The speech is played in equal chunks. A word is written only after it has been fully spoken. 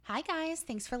Hi guys,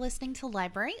 thanks for listening to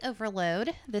Library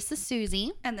Overload. This is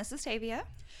Susie. And this is Tavia.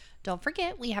 Don't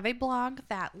forget, we have a blog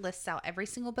that lists out every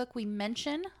single book we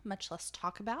mention, much less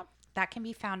talk about. That can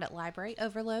be found at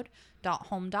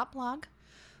libraryoverload.home.blog.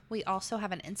 We also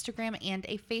have an Instagram and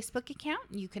a Facebook account.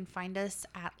 You can find us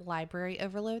at Library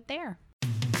Overload there.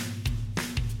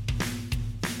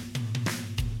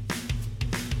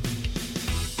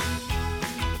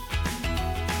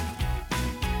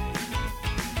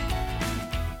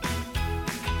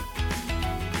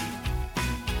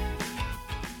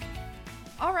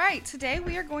 All right, today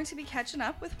we are going to be catching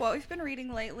up with what we've been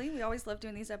reading lately. We always love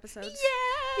doing these episodes.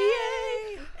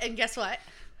 Yay! And guess what?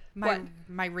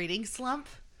 My reading slump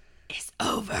is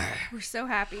over. We're so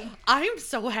happy. I'm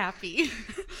so happy.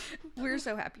 We're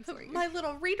so happy for you. My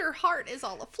little reader heart is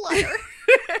all aflutter.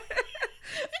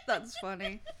 That's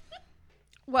funny.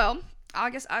 Well, I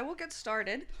guess I will get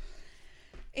started.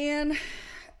 And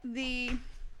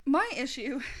my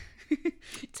issue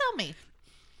Tell me.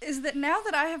 is that now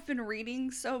that I have been reading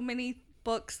so many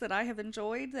books that I have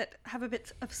enjoyed that have a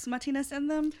bit of smuttiness in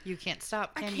them, You can't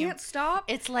stop, I can can't stop.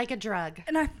 It's like a drug.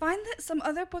 And I find that some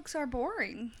other books are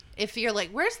boring. If you're like,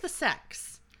 where's the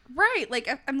sex? Right. Like,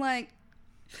 I'm like,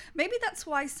 maybe that's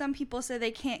why some people say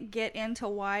they can't get into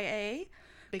YA.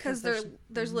 Because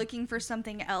they're looking for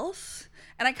something else.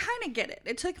 And I kind of get it.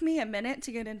 It took me a minute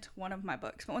to get into one of my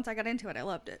books. But once I got into it, I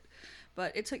loved it.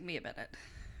 But it took me a minute.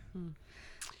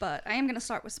 But I am going to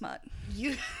start with smut.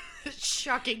 You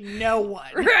shocking no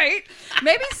one. Right?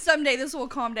 Maybe someday this will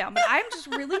calm down. But I'm just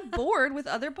really bored with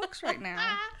other books right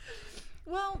now.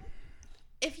 Well,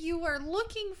 if you are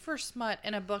looking for smut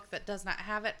in a book that does not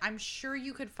have it, I'm sure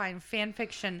you could find fan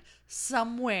fiction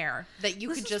somewhere that you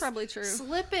This could is just probably true.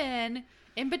 slip in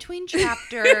between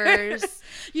chapters.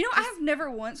 You know, I have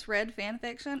never once read fan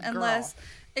fiction unless,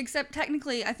 except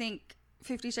technically, I think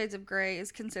 50 Shades of Grey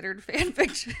is considered fan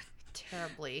fiction.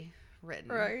 Terribly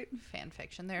written fan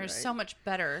fiction. There's Right. so much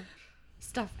better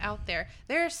stuff out there.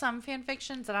 There are some fan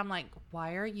fictions that I'm like,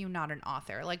 why are you not an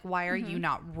author? Like, why are you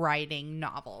not writing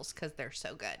novels? Because they're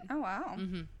so good. Oh, wow.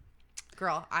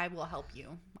 Girl, I will help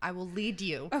you. I will lead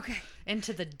you Okay.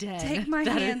 into the den. Take my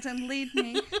that hand and lead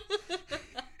me.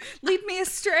 Lead me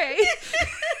astray.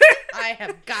 I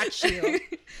have got you.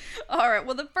 All right.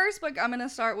 Well, the first book I'm going to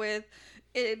start with,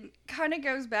 it kind of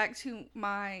goes back to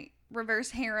my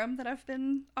reverse harem that I've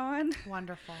been on.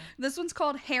 Wonderful. This one's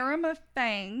called Harem of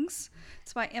Fangs.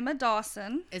 It's by Emma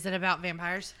Dawson. Is it about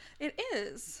vampires? It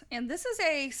is. And this is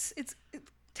it's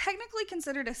technically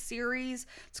considered a series.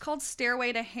 It's called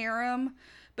Stairway to Harem,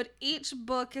 but each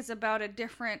book is about a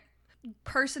different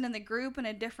person in the group and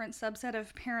a different subset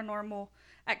of paranormal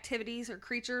activities or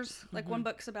creatures. Like one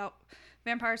book's about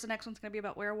vampires, the next one's going to be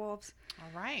about werewolves.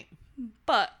 All right.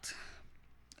 But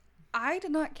I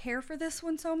did not care for this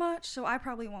one so much, so I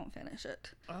probably won't finish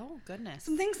it. Oh, goodness.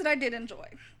 Some things that I did enjoy.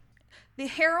 The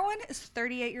heroine is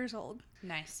 38 years old.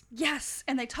 Nice. Yes,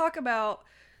 and they talk about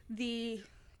the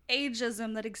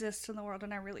ageism that exists in the world,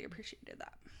 and I really appreciated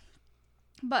that.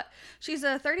 But she's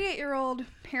a 38-year-old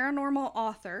paranormal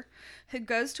author who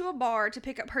goes to a bar to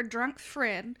pick up her drunk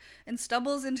friend and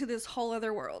stumbles into this whole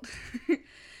other world.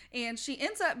 And she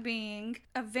ends up being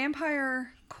a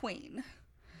vampire queen.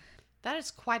 That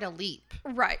is quite a leap.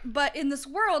 Right, but in this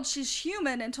world, she's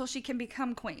human until she can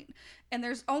become queen. And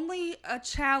there's only a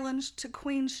challenge to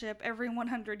queenship every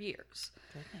 100 years.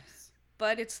 Goodness.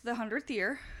 But it's the 100th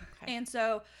year. Okay. And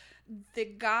so the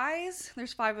guys,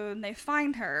 there's 5 of them, they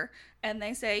find her and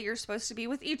they say, you're supposed to be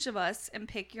with each of us and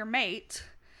pick your mate.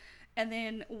 And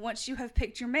then once you have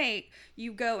picked your mate,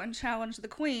 you go and challenge the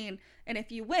queen. And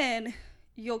if you win,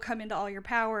 you'll come into all your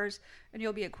powers and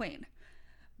you'll be a queen.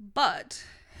 But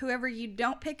whoever you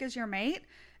don't pick as your mate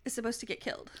is supposed to get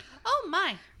killed. Oh,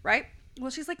 my. Right?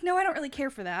 Well, she's like, no, I don't really care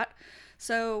for that.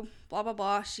 So, blah, blah,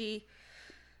 blah. She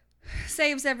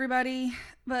saves everybody.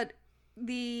 But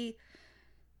the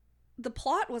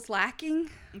plot was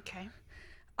lacking. Okay.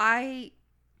 I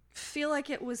feel like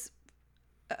it was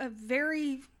a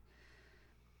very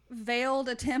veiled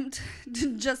attempt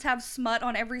to just have smut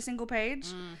on every single page.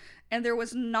 And there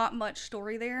was not much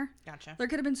story there. Gotcha. There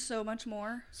could have been so much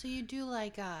more. So you do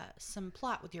like some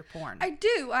plot with your porn. I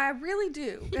do. I really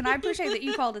do. And I appreciate that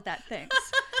you called it that. Thanks.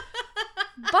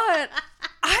 But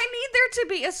I need there to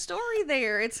be a story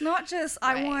there. It's not just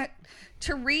I want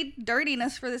to read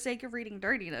dirtiness for the sake of reading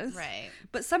dirtiness. Right.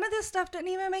 But some of this stuff didn't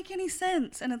even make any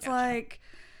sense. And it's like,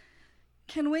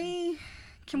 can we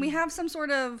have some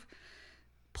sort of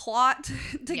plot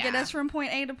to get us from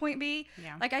point A to point B?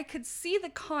 Yeah. Like, I could see the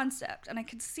concept and I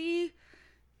could see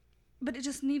but it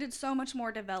just needed so much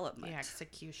more development. The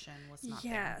execution was not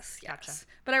Yes, there. Gotcha. yes.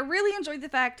 But I really enjoyed the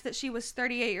fact that she was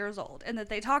 38 years old and that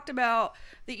they talked about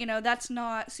that, that's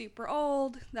not super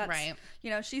old. That's,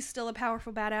 Right. She's still a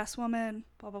powerful, badass woman,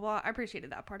 blah, blah, blah. I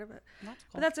appreciated that part of it. That's cool.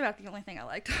 But that's about the only thing I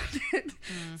liked about it.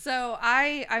 So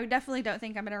I definitely don't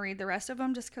think I'm going to read the rest of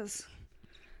them just because,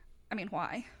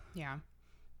 why? Yeah.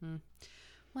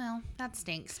 Well, that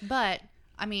stinks. But,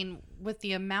 with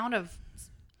the amount of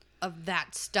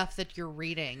that stuff that you're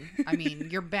reading,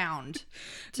 you're bound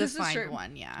to find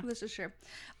one. Yeah. This is true.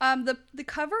 The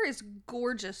cover is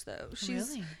gorgeous, though. She's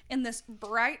Really? in this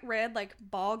bright red,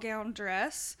 ball gown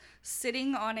dress,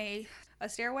 sitting on a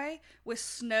stairway with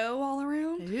snow all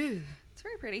around. Ooh. It's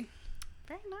very pretty.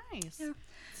 Very nice. Yeah.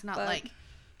 It's not But- like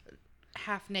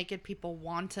half-naked people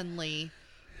wantonly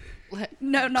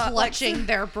No, not clutching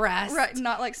their breasts. Right,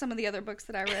 not like some of the other books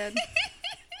that I read.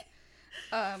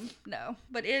 No,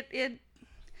 but it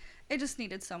just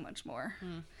needed so much more.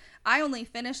 I only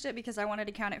finished it because I wanted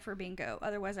to count it for bingo.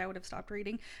 Otherwise, I would have stopped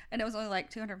reading, and it was only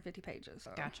 250 pages.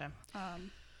 So. Gotcha.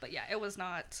 But yeah, it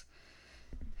wasn't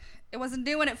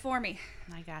doing it for me.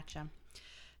 I gotcha.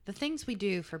 The things we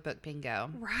do for book bingo.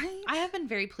 Right? I have been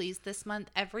very pleased this month.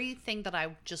 Everything that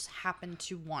I just happened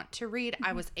to want to read,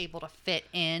 I was able to fit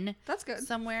in. That's good.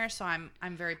 Somewhere, so I'm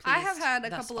very pleased. I have had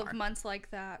a thus couple far. of months like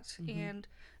that, and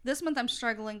this month I'm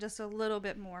struggling just a little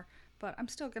bit more, but I'm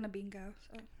still gonna bingo.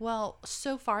 So. Well,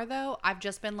 so far though, I've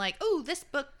just been like, oh, this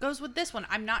book goes with this one.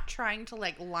 I'm not trying to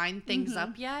line things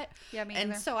up yet. Yeah, me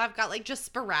And either. so I've got just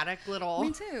sporadic little,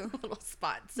 Me too. little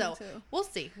spots. So too. we'll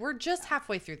see. We're just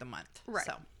halfway through the month. Right.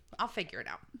 So I'll figure it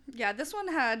out. Yeah, this one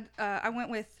had I went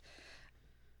with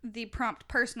the prompt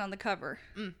person on the cover,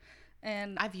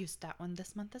 and I've used that one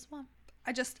this month as well.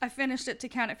 I finished it to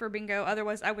count it for bingo.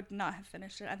 Otherwise, I would not have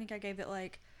finished it. I think I gave it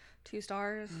 2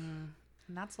 stars. And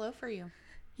that's low for you.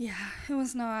 Yeah, it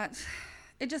was not.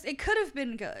 It could have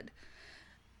been good.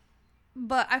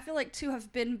 But I feel like to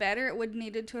have been better, it would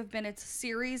needed to have been its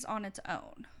series on its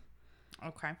own.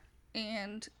 Okay.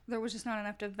 And there was just not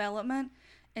enough development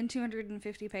in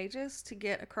 250 pages to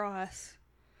get across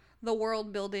the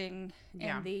world building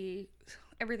and the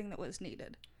everything that was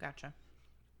needed. Gotcha.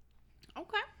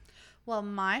 Okay. Well,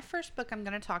 my first book I'm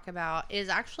going to talk about is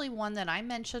actually one that I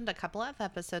mentioned a couple of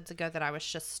episodes ago that I was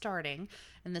just starting.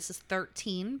 And this is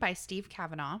 13 by Steve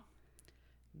Kavanaugh.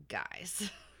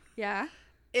 Guys. Yeah.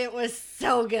 It was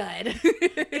so good.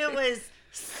 It was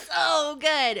so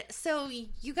good. So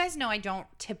you guys know I don't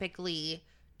typically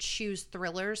choose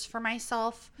thrillers for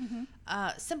myself,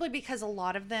 simply because a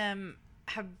lot of them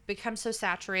have become so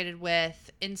saturated with,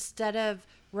 instead of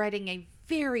writing a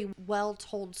very well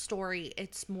told story,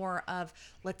 it's more of,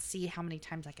 let's see how many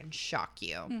times I can shock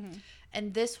you.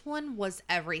 And this one was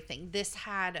everything. This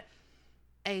had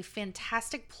a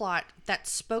fantastic plot that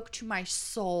spoke to my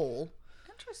soul.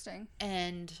 Interesting.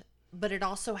 But it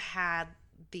also had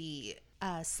the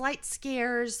slight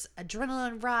scares,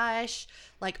 adrenaline rush,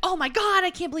 oh my God,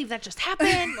 I can't believe that just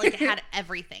happened. It had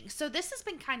everything. So this has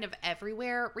been kind of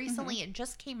everywhere recently. It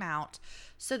just came out.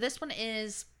 So this one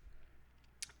is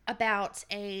about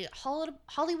a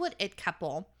Hollywood it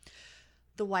couple.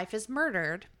 The wife is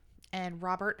murdered, and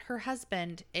Robert, her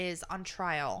husband, is on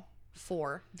trial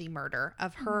for the murder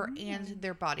of her and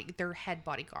their head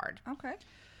bodyguard. Okay.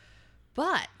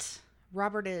 But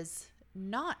Robert is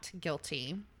not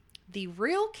guilty. The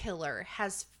real killer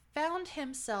has found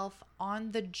himself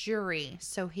on the jury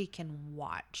so he can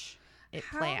watch it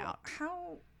play out.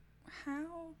 How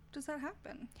does that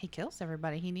happen? He kills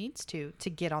everybody he needs to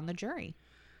get on the jury.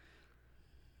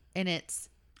 And it's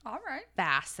All right.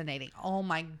 fascinating. Oh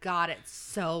my God, it's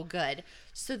so good.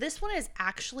 So this one is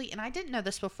actually, and I didn't know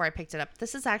this before I picked it up,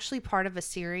 this is actually part of a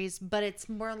series, but it's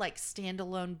more like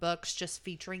standalone books just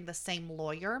featuring the same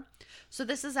lawyer. So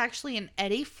this is actually an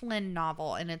Eddie Flynn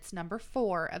novel, and it's number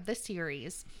 4 of the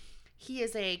series. He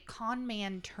is a con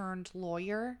man turned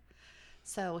lawyer.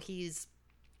 So he's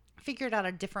figured out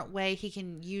a different way he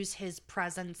can use his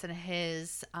presence and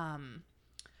his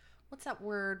what's that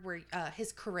word where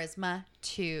his charisma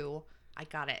to I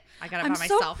got it by myself.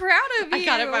 I'm so proud of you. I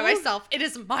got it by myself. It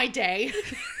is my day.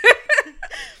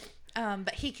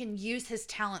 But he can use his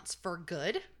talents for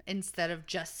good instead of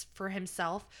just for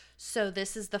himself. So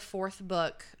this is the 4th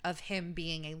book of him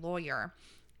being a lawyer,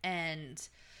 and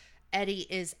Eddie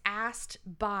is asked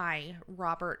by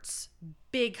Robert's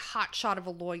big hotshot of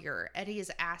a lawyer. Eddie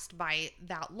is asked by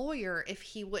that lawyer if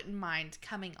he wouldn't mind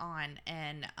coming on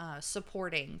and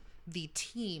supporting the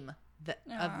team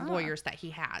of lawyers that he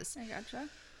has. I gotcha.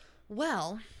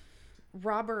 Well,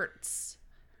 Robert's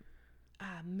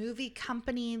movie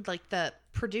company, like the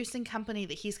producing company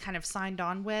that he's kind of signed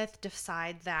on with,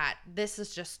 decide that this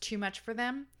is just too much for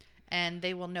them and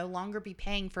they will no longer be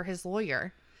paying for his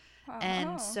lawyer. Oh.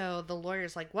 And so the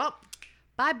lawyer's like, well,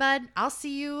 bye, bud. I'll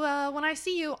see you when I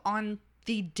see you, on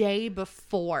the day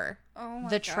before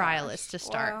the trial is to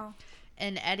start. Wow.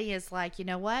 And Eddie is like, you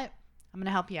know what? I'm going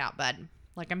to help you out, bud.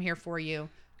 Like, I'm here for you.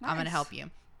 I'm going to Nice. help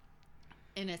you.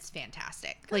 And it's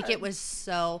fantastic. Good. Like, it was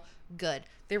so good.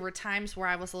 There were times where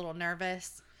I was a little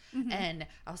nervous. And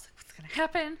I was like, what's going to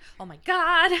happen? Oh, my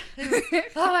God.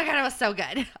 Oh, my God. It was so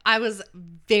good. I was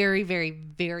very, very,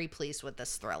 very pleased with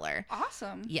this thriller.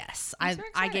 Awesome. Yes. That's very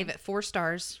I gave exciting. it 4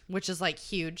 stars, which is, like,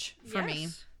 huge for me.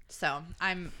 Yes. So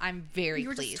I'm very You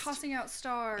were pleased. just tossing out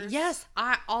stars. Yes,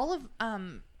 all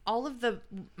of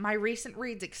my recent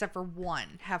reads except for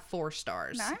one have 4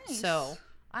 stars. Nice. So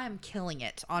I am killing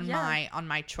it on Yeah.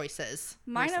 my choices.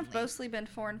 Mine have recently. mostly been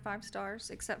 4 and 5 stars,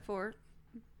 except for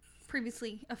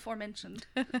previously aforementioned.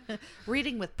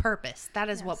 Reading with purpose. That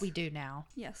is what Yes. we do now.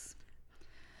 Yes.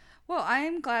 Well, I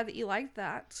am glad that you liked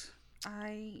that.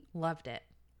 I Loved it.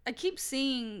 keep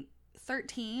seeing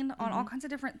 13 on all kinds of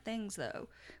different things, though,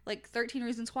 like 13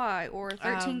 Reasons Why, or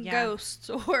 13 yeah. Ghosts,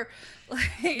 or like,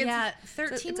 Yeah,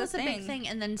 13 it's a was a big thing. thing,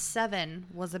 and then 7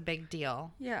 was a big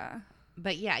deal. Yeah.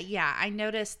 But yeah, I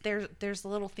noticed there's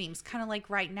little themes, kind of like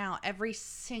right now, every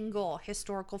single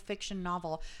historical fiction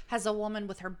novel has a woman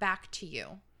with her back to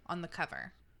you on the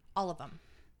cover. All of them.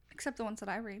 Except the ones that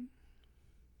I read.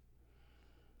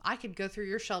 I could go through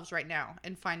your shelves right now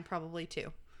and find probably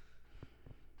 2.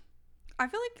 I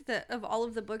feel like that of all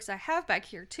of the books I have back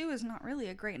here, 2 is not really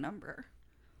a great number.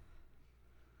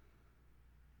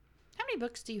 How many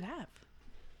books do you have?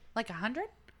 Like 100?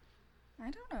 I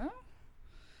don't know.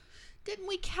 Didn't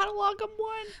we catalog them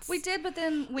once? We did, but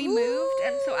then we moved,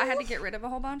 and so I had to get rid of a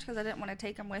whole bunch because I didn't want to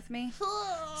take them with me.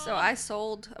 So I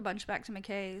sold a bunch back to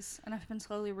McKay's, and I've been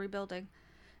slowly rebuilding.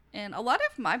 And a lot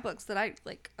of my books that I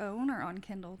own are on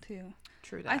Kindle too.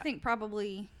 True that. I think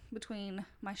probably between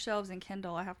my shelves and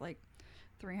Kindle, I have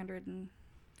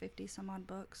 350 some odd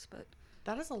books, but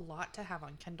that is a lot to have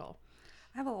on Kindle.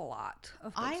 I have a lot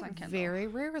of books I on Kindle. very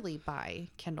rarely buy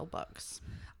Kindle books.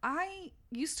 I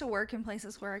used to work in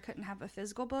places where I couldn't have a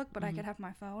physical book, but I could have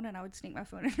my phone, and I would sneak my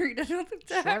phone and read it all the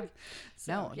time. Sure.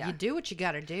 So, No, yeah. you do what you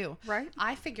got to do. Right?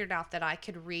 I figured out that I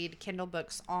could read Kindle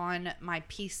books on my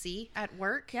PC at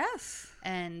work. Yes.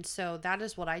 And so that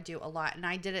is what I do a lot. And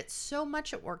I did it so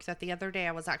much at work that the other day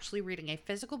I was actually reading a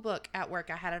physical book at work.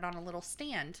 I had it on a little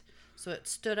stand. So it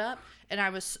stood up, and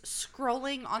I was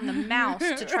scrolling on the mouse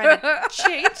to try to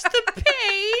change the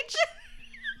page.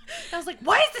 I was like,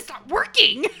 why is this not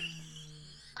working?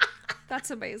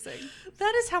 That's amazing.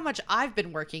 That is how much I've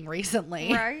been working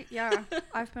recently. Right? Yeah.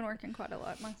 I've been working quite a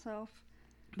lot myself.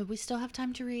 But we still have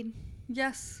time to read.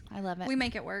 Yes. I love it. We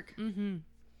make it work. Mm-hmm.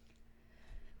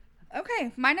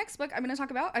 Okay. My next book I'm going to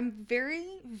talk about, I'm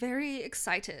very, very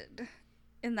excited.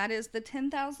 And that is The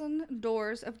 10,000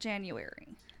 Doors of January.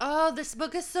 Oh, this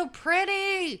book is so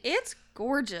pretty. It's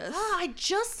gorgeous. Oh, I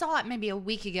just saw it maybe a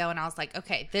week ago, and I was like,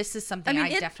 okay, this is something I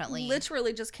it definitely...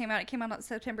 literally just came out. It came out on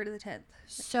September the 10th.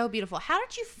 So beautiful. How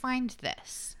did you find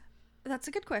this? That's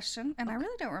a good question, and I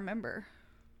really don't remember.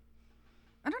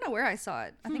 I don't know where I saw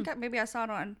it. I think maybe I saw it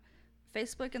on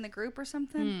Facebook in the group or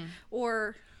something.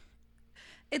 Or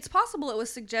it's possible it was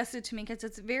suggested to me because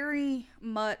it's very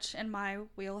much in my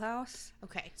wheelhouse.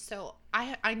 Okay, so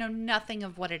I know nothing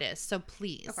of what it is, so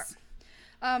please.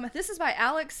 Okay. This is by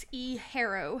Alex E.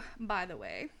 Harrow, by the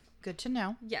way. Good to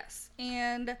know. Yes.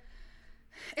 And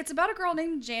it's about a girl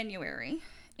named January.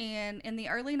 And in the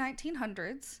early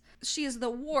 1900s, she is the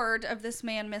ward of this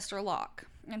man, Mr. Locke.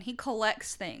 And he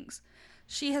collects things.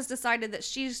 She has decided that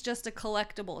she's just a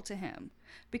collectible to him.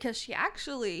 Because she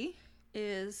actually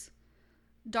is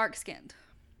dark-skinned.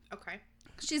 Okay.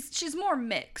 She's more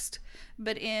mixed.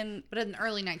 But in the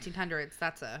early 1900s,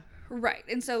 that's a... Right.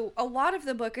 And so a lot of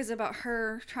the book is about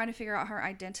her trying to figure out her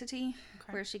identity,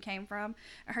 where she came from.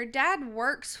 Her dad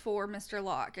works for Mr.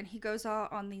 Locke, and he goes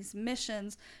out on these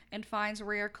missions and finds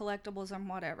rare collectibles and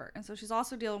whatever. And so she's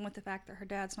also dealing with the fact that her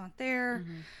dad's not there.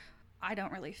 I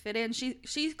don't really fit in.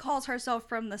 She calls herself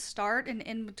from the start an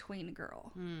in-between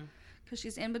girl because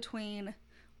she's in between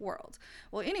worlds.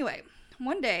 Well, anyway,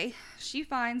 one day she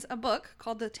finds a book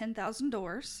called The 10,000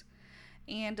 Doors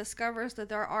and discovers that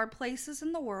there are places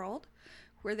in the world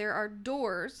where there are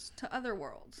doors to other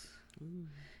worlds.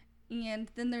 And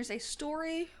then there's a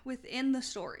story within the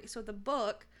story. So the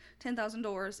book, 10,000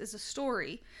 Doors, is a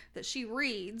story that she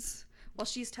reads while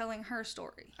she's telling her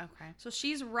story. Okay. So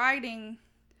she's writing,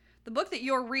 the book that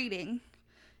you're reading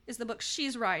is the book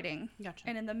she's writing. Gotcha.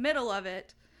 And in the middle of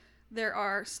it, there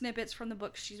are snippets from the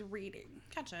book she's reading.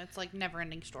 Gotcha. It's like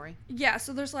never-ending story. Yeah,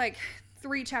 so there's like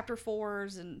 3 chapter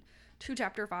 4s and 2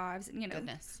 chapter 5s, and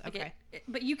Goodness. like Okay.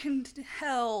 but you can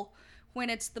tell when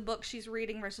it's the book she's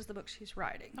reading versus the book she's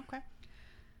writing. Okay.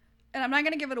 And I'm not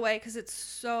going to give it away because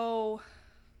it's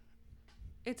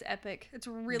epic. It's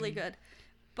really good.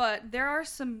 But there are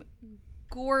some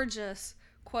gorgeous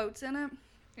quotes in it.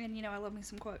 And, I love me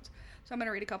some quotes. So I'm going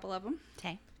to read a couple of them.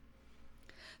 Okay.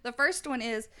 The first one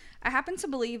is, I happen to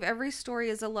believe every story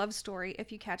is a love story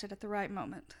if you catch it at the right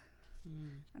moment.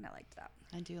 And I liked that.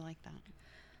 I do like that.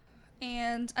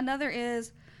 And another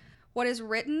is, what is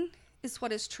written is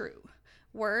what is true.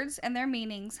 Words and their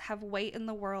meanings have weight in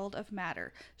the world of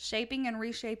matter, shaping and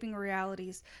reshaping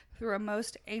realities through a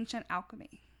most ancient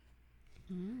alchemy.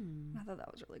 I thought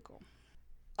that was really cool.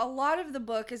 A lot of the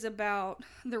book is about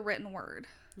the written word.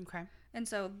 Okay. And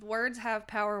so words have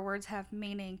power, words have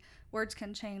meaning, words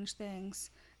can change things,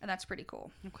 and that's pretty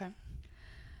cool. Okay.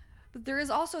 But there is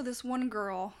also this one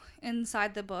girl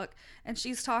inside the book, and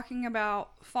she's talking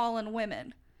about fallen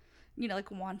women,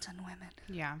 like wanton women.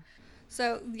 Yeah.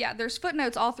 So, yeah, there's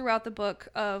footnotes all throughout the book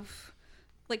of,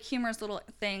 like, humorous little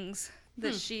things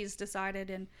that she's decided.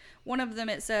 And one of them,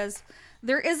 it says,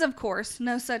 there is, of course,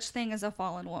 no such thing as a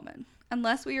fallen woman,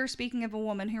 unless we are speaking of a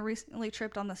woman who recently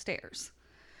tripped on the stairs.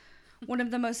 One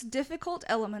of the most difficult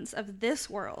elements of this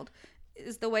world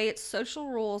is the way its social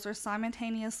rules are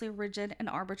simultaneously rigid and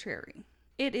arbitrary.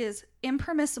 It is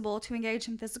impermissible to engage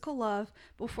in physical love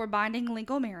before binding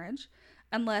legal marriage,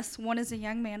 unless one is a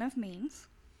young man of means.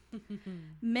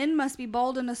 Men must be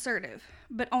bold and assertive,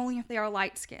 but only if they are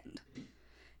light-skinned.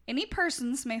 Any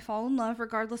persons may fall in love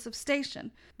regardless of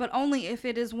station, but only if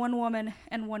it is one woman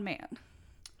and one man.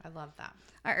 I love that.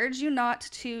 I urge you not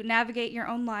to navigate your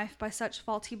own life by such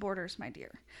faulty borders, my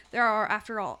dear. There are,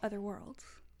 after all, other worlds.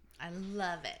 I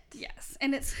love it. Yes,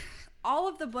 and all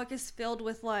of the book is filled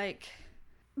with, like,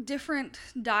 different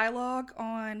dialogue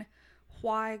on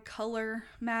why color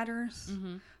matters,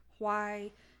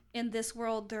 why in this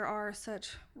world there are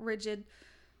such rigid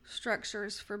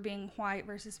structures for being white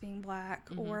versus being black,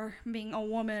 or being a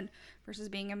woman versus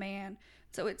being a man.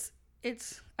 So it's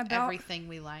about everything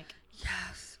we like.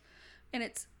 Yes. And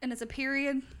it's a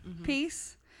period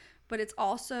piece, but it's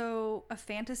also a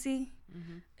fantasy.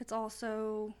 It's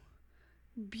also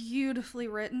beautifully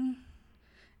written,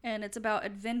 and it's about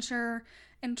adventure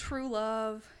and true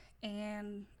love,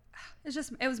 and it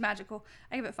was magical.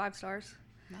 I give it 5 stars.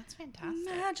 That's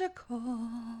fantastic. Magical.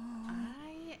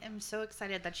 I am so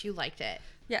excited that you liked it.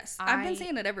 Yes, I've been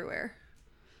seeing it everywhere.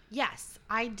 Yes,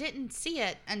 I didn't see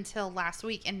it until last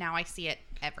week, and now I see it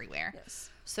everywhere. Yes.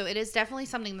 So it is definitely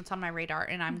something that's on my radar,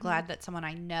 and I'm glad that someone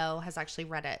I know has actually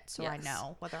read it, so I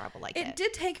know whether I will like it. It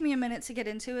did take me a minute to get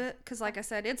into it, because like I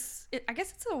said, I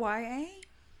guess it's a YA.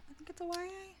 I think it's a YA.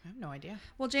 I have no idea.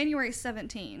 Well, January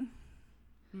 17.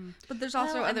 But there's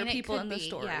also other people in the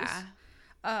stories.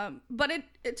 Yeah. But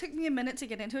it took me a minute to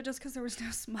get into it just because there was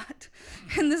no smut.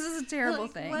 And this is a terrible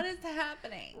thing. What is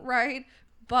happening? Right?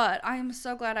 But I am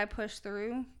so glad I pushed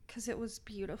through because it was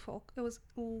beautiful. It was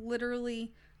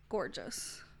literally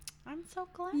gorgeous. I'm so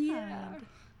glad. Yeah.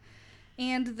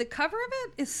 And the cover of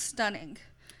it is stunning.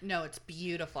 No, it's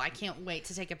beautiful. I can't wait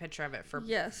to take a picture of it for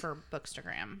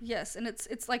Bookstagram. Yes, and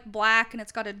it's like black, and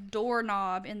it's got a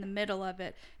doorknob in the middle of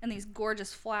it, and these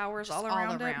gorgeous flowers all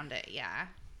around it. Yeah.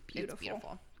 Beautiful. It's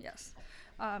beautiful. Yes.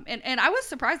 And I was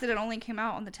surprised that it only came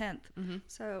out on the 10th.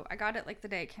 So I got it like the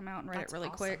day it came out and read it really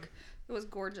quick. It was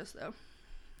gorgeous, though.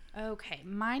 Okay,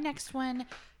 my next one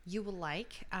you will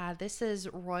like. This is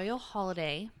Royal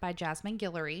Holiday by Jasmine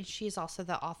Guillory. She's also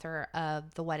the author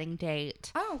of The Wedding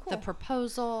Date. Oh, cool. The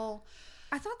Proposal.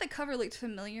 I thought the cover looked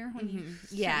familiar when you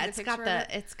Yeah, it's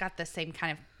got the same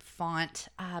kind of font,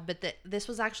 but this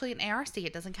was actually an ARC.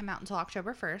 It doesn't come out until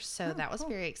October 1st, so that was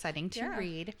very exciting to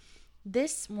read.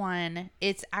 This one,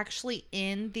 it's actually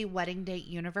in the Wedding Date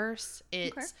universe.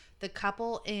 It's the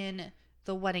couple in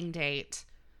The Wedding Date.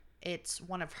 It's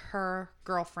one of her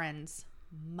girlfriend's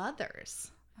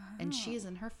mothers, and she's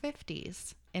in her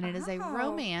 50s, and it is a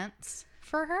romance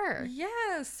for her.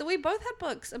 Yes. So we both had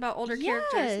books about older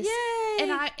characters. Yay!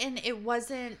 And it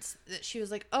wasn't that she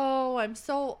was like, oh, I'm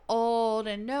so old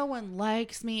and no one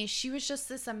likes me. She was just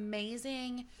this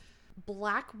amazing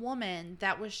Black woman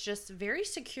that was just very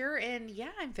secure in, yeah,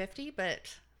 I'm 50,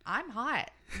 but I'm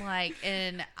hot. Like,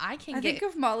 and I think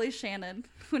of Molly Shannon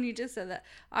when you just said that.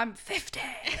 I'm 50.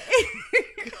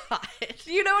 God.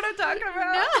 You know what I'm talking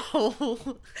about?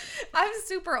 No. I'm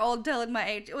super old telling my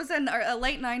age. It was in a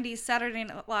late 90s Saturday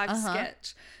Night Live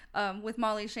sketch with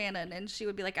Molly Shannon, and she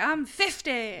would be like, I'm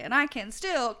 50 and I can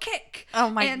still kick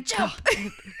and jump.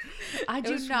 I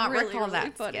do was not really, recall really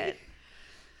that funny. skit.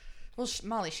 Well,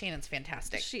 Molly Shannon's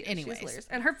fantastic. She's Anyways. hilarious.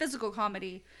 And her physical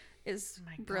comedy is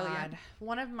brilliant. God.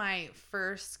 One of my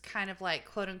first kind of like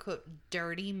quote unquote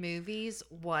dirty movies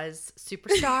was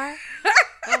Superstar.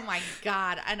 Oh my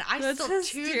God. And I That's still to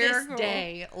hysterical. this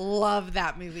day love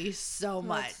that movie so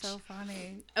much. That's so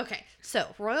funny. Okay, so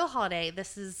Royal Holiday.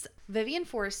 This is Vivian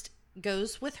Forrest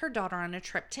goes with her daughter on a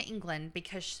trip to England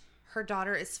because her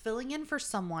daughter is filling in for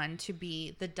someone to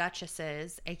be the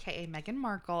Duchess's, aka Meghan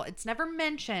Markle. It's never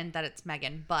mentioned that it's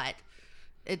Meghan, but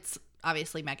it's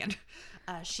obviously Meghan.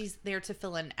 She's there to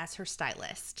fill in as her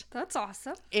stylist. That's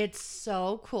awesome. It's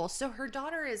so cool. So her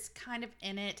daughter is kind of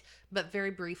in it, but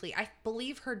very briefly. I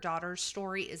believe her daughter's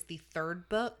story is the third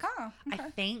book. Oh, okay. I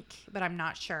think, but I'm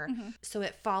not sure. So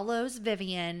it follows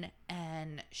Vivian,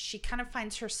 and she kind of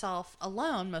finds herself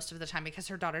alone most of the time because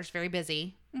her daughter's very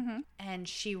busy. And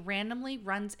she randomly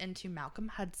runs into Malcolm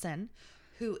Hudson,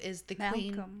 who is the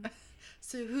queen. Malcolm.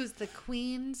 So who's the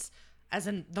queen's, as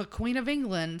in the Queen of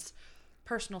England's,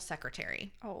 personal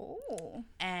secretary. Oh.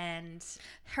 And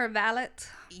Her valet.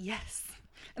 yes.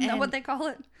 Isn't that And what they call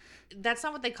it? that's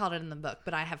not what they called it in the book,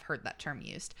 but I have heard that term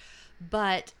used.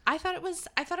 But I thought it was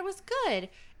good.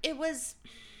 It was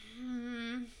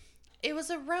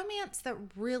a romance that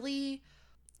really,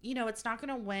 it's not going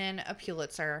to win a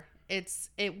Pulitzer.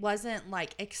 It wasn't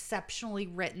like exceptionally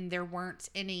written. There weren't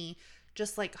any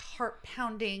just like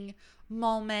heart-pounding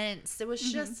moments. It was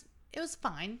just it was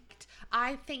fine.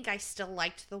 I think I still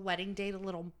liked The Wedding Date a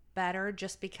little better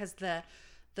just because the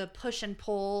push and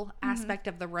pull aspect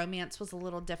of the romance was a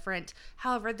little different.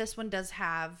 However, this one does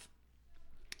have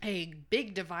a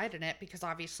big divide in it because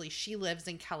obviously she lives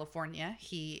in California.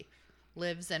 He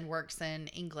lives and works in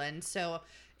England. So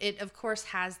it, of course,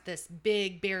 has this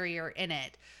big barrier in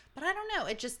it. But I don't know.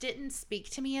 It just didn't speak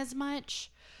to me as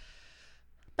much.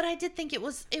 But I did think it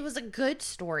was a good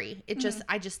story. It just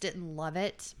I just didn't love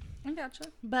it. I gotcha.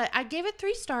 But I gave it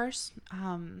 3 stars.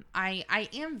 I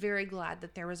am very glad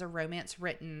that there was a romance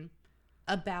written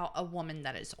about a woman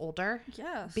that is older.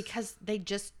 Yes. Because they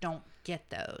just don't get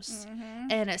those.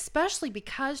 And especially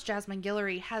because Jasmine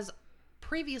Guillory has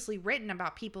previously written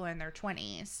about people in their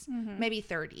 20s, maybe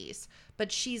 30s.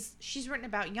 But she's written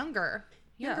about younger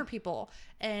people.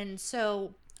 And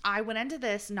so I went into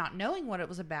this not knowing what it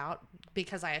was about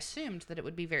because I assumed that it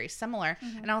would be very similar.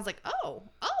 And I was like, oh,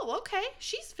 okay.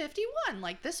 She's 51.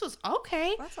 Like, this was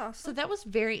okay. That's awesome. So that was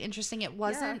very interesting. It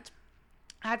wasn't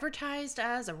advertised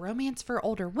as a romance for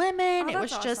older women. It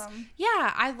was that's just, awesome.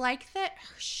 I like that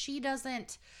she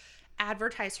doesn't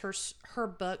advertise her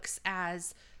books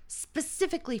as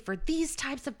specifically for these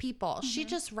types of people. She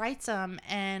just writes them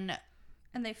and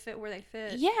they fit where they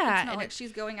fit. Yeah, It's not and like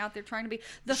she's going out there trying to be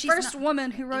the She's first not-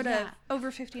 woman who wrote Yeah. a over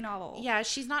 50 novel. yeah,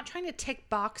 she's not trying to tick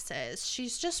boxes.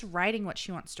 She's just writing what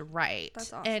she wants to write.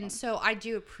 That's awesome. And so I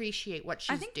do appreciate what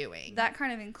she's doing. That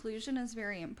kind of inclusion is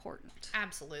very important.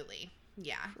 Absolutely.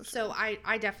 Yeah. So I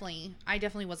definitely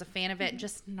was a fan of it,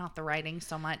 just not the writing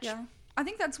so much. Yeah. I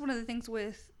think that's one of the things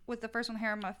with the first one,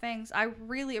 Hair on My Fangs. I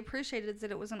really appreciated that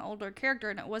it was an older character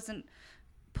and it wasn't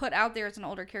put out there as an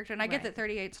older character. And I get Right. that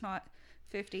 38's not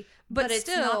 50, But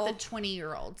still, it's not the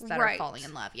 20-year-olds that are Right. falling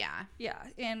in love. Yeah. yeah.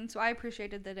 And so I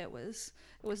appreciated that it was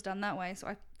done that way.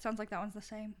 So sounds like that one's the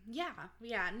same. Yeah.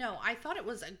 Yeah. No, I thought it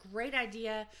was a great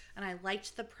idea and I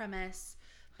liked the premise,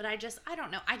 but I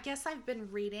don't know. I guess I've been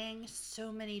reading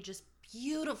so many just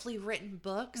beautifully written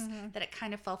books that it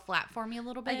kind of fell flat for me a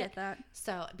little bit. I get that.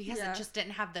 So, because Yeah. it just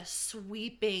didn't have the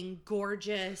sweeping,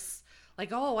 gorgeous, like,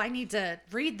 oh, I need to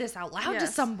read this out loud to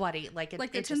Yes. somebody. Like,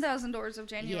 Like the it just, 10,000 Doors of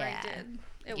January Yeah. did.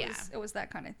 It was that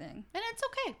kind of thing. and it's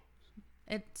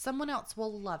okay. Someone else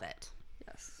will love it.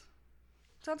 Yes.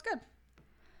 Sounds good.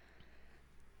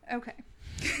 Okay.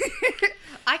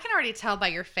 I can already tell by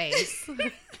your face.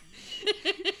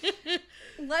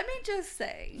 Let me just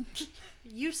say,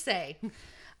 You say.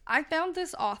 I found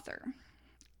this author,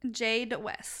 Jade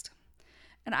West,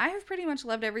 and I have pretty much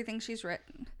loved everything she's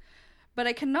written. But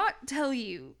I cannot tell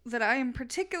you that I am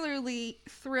particularly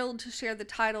thrilled to share the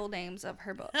title names of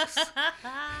her books.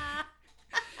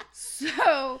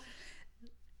 So,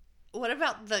 What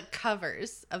about the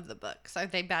covers of the books? Are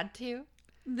they bad too?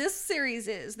 this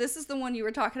is the one you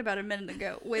were talking about a minute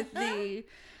ago with the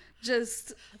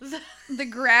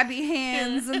grabby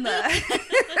hands and the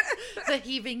The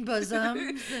heaving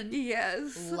bosoms and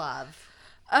yes. love.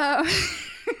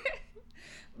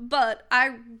 But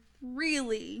I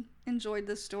really enjoyed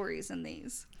the stories in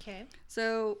these. Okay.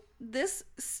 So this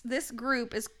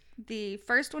group is the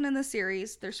first one in the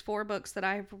series. There's 4 books that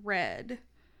I've read.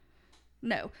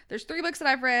 No, there's 3 books that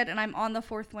I've read, and I'm on the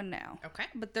 4th one now. Okay.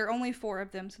 But there are only 4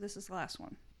 of them, so this is the last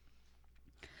one.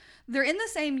 They're in the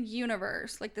same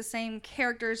universe. Like, the same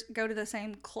characters go to the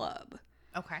same club.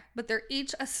 Okay. But they're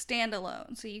each a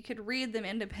standalone. So you could read them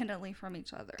independently from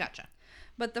each other. Gotcha.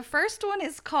 But the first one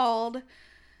is called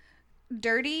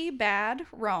Dirty, Bad,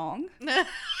 Wrong.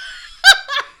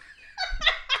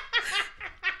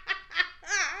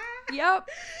 Yep.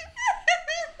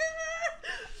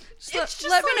 It's just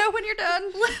let me know when you're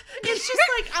done. It's just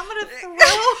like, I'm going to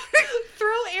throw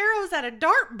arrows at a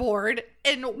dartboard,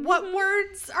 and what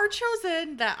words are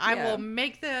chosen that I will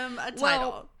make them a title.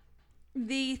 Well,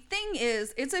 the thing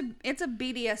is, it's a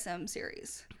BDSM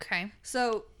series. Okay.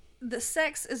 So the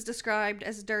sex is described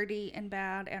as dirty and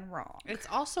bad and wrong. It's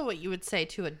also what you would say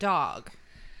to a dog.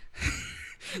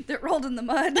 That rolled in the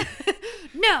mud.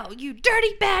 No, you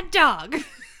dirty bad dog.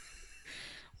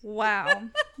 Wow.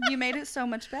 You made it so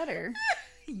much better.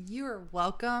 You're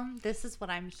welcome. This is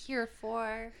what I'm here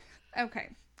for. Okay.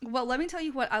 Well, let me tell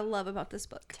you what I love about this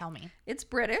book. Tell me. It's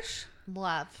British.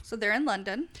 Love. So they're in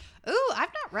London. Ooh, I've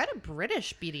not read a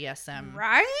British BDSM.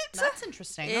 Right? That's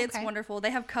interesting. It's okay. wonderful.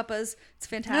 They have cuppas. It's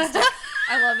fantastic.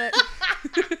 I love it.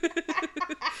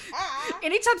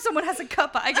 Anytime someone has a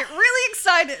cuppa, I get really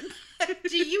excited.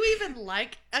 Do you even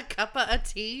like a cuppa of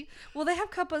tea? Well, they have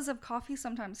cuppas of coffee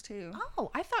sometimes too. Oh,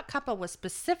 I thought cuppa was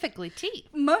specifically tea.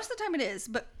 Most of the time it is,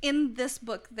 but in this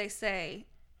book they say,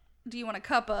 do you want a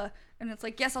cuppa? And it's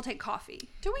like, yes, I'll take coffee.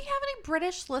 Do we have any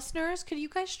British listeners? Could you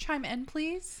guys chime in,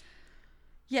 please?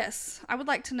 Yes, I would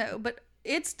like to know, but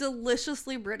it's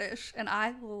deliciously British, and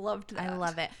I loved that. I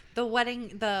love it.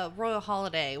 The royal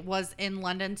holiday was in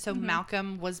London, so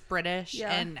Malcolm was British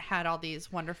and had all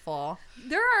these wonderful...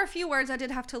 There are a few words I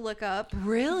did have to look up.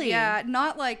 Really? Yeah,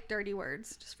 not like dirty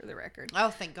words, just for the record.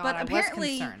 Oh, thank God. But I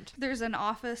apparently, was concerned. there's an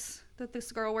office that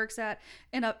this girl works at,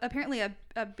 and apparently a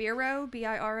biro,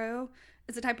 B-I-R-O,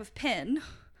 is a type of pen.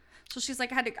 So she's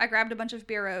like, I grabbed a bunch of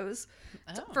bureaus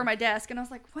for my desk, and I was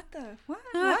like, what did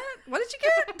you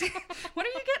get? What are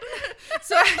you getting?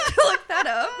 So I had to look that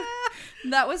up.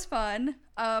 That was fun.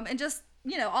 And just,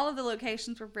 all of the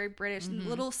locations were very British, and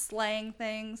little slang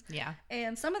things. Yeah.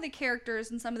 And some of the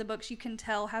characters in some of the books you can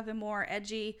tell have a more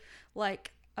edgy,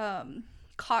 like,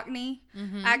 Cockney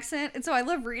accent. And so I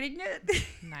love reading it.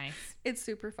 Nice. It's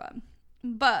super fun.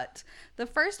 But the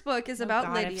first book is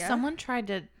about Lydia. If someone tried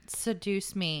to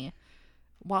seduce me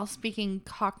while speaking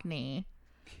Cockney,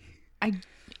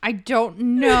 I don't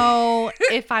know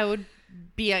if I would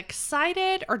be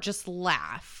excited or just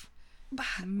laugh.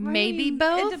 Maybe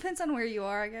both. It depends on where you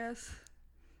are, I guess,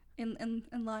 in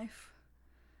life.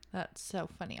 That's so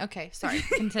funny. Okay, sorry.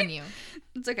 Continue.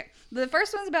 It's okay. The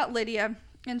first one's about Lydia,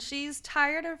 and she's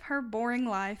tired of her boring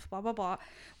life, blah, blah, blah.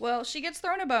 Well, she gets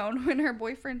thrown a bone when her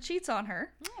boyfriend cheats on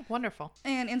her. Oh, wonderful.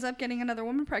 And ends up getting another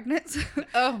woman pregnant.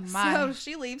 Oh, my. So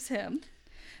she leaves him.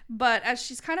 But as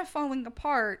she's kind of falling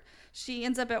apart, she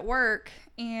ends up at work,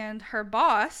 and her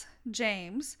boss,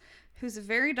 James, who's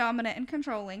very dominant and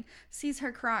controlling, sees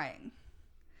her crying.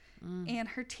 And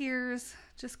her tears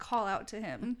just call out to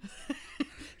him.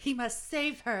 He must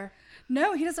save her.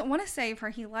 No, he doesn't want to save her.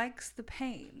 He likes the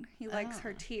pain. He likes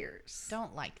her tears.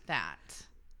 Don't like that.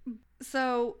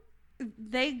 So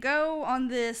they go on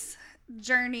this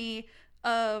journey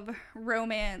of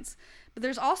romance, but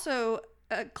there's also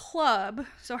a club.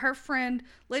 So her friend,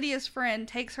 Lydia's friend,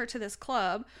 takes her to this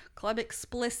club, Club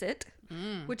Explicit,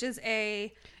 which is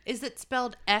Is it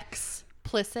spelled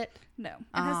explicit? No,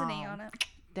 it has an E on it.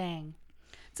 Dang.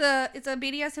 It's a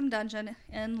BDSM dungeon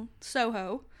in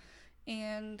Soho,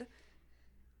 and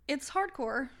it's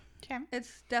hardcore. Okay.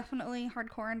 It's definitely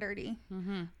hardcore and dirty.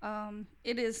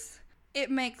 It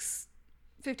makes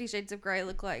 50 Shades of Grey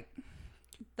look like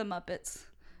the Muppets.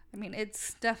 I mean,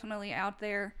 it's definitely out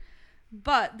there,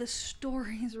 but the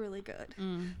story is really good.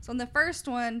 So in the first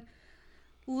one,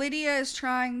 Lydia is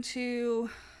trying to,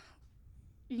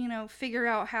 figure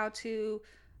out how to,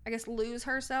 I guess, lose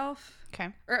herself. Okay.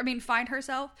 Find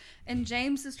herself. And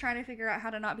James is trying to figure out how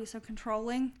to not be so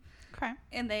controlling. Okay.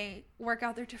 And they work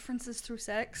out their differences through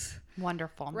sex.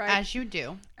 Wonderful. Right. As you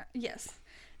do. Yes.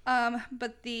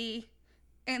 But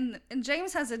and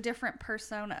James has a different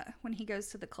persona when he goes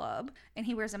to the club, and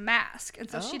he wears a mask.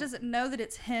 And so she doesn't know that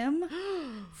it's him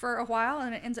for a while,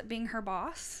 and it ends up being her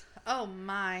boss. Oh,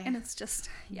 my. And it's just,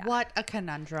 yeah. What a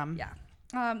conundrum.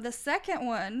 Yeah. The second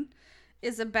one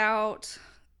is about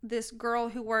this girl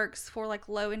who works for like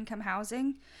low income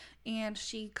housing, and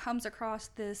she comes across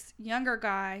this younger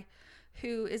guy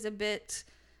who is a bit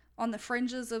on the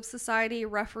fringes of society,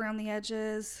 rough around the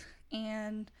edges,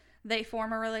 and they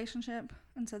form a relationship,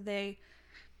 and so they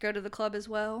go to the club as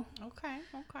well. Okay.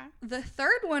 The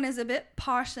third one is a bit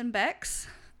posh and Bex.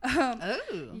 Oh.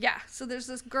 Yeah, so there's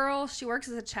this girl, she works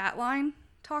as a chat line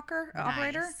talker, Nice.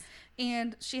 operator.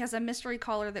 And she has a mystery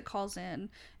caller that calls in.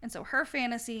 And so her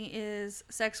fantasy is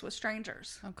sex with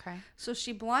strangers. Okay. So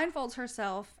she blindfolds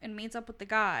herself and meets up with the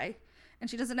guy, and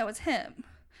she doesn't know it's him.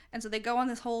 And so they go on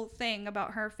this whole thing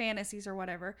about her fantasies or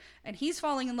whatever, and he's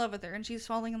falling in love with her, and she's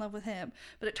falling in love with him.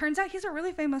 But it turns out he's a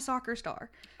really famous soccer star,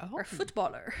 or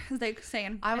footballer, as they say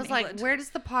in I was England. like, where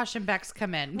does the Posh and Becks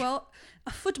come in? Well,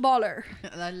 a footballer.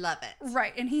 I love it.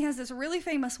 Right, and he has this really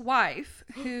famous wife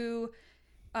who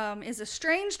is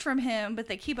estranged from him, but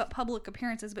they keep up public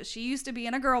appearances. But she used to be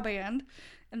in a girl band,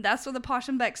 and that's where the Posh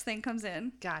and Becks thing comes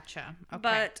in. Gotcha. Okay.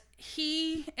 But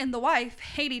he and the wife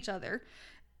hate each other,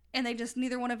 and they just,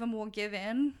 neither one of them will give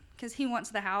in because he wants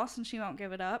the house and she won't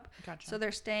give it up. Gotcha. So they're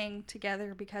staying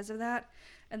together because of that.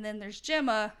 And then there's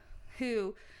Gemma,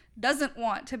 who doesn't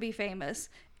want to be famous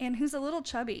and who's a little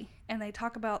chubby. And they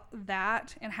talk about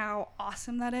that and how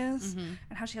awesome that is, and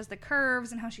how she has the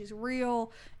curves and how she's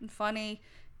real and funny.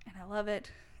 And I love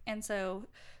it. And so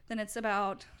then it's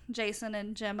about Jason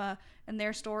and Gemma and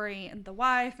their story and the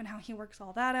wife and how he works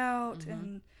all that out.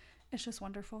 And it's just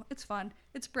wonderful. It's fun.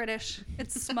 It's British.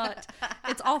 It's smut.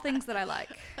 It's all things that I like.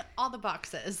 All the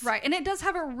boxes. Right. And it does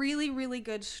have a really, really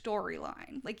good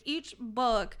storyline. Like, each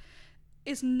book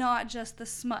is not just the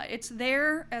smut. It's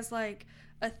there as like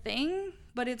a thing,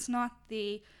 but it's not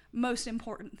the most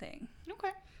important thing.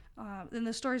 Okay. And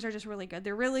the stories are just really good.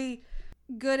 They're really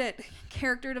good at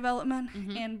character development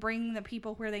and bringing the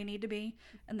people where they need to be,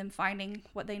 and then finding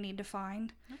what they need to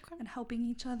find, and helping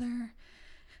each other.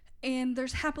 And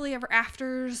there's happily ever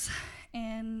afters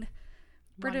and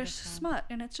British smut,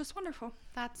 and it's just wonderful.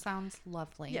 That sounds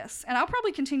lovely. Yes, and I'll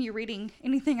probably continue reading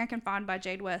anything I can find by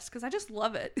Jade West because I just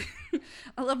love it.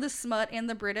 I love the smut and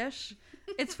the British.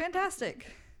 It's fantastic.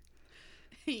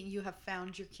 You have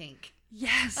found your kink.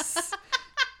 Yes.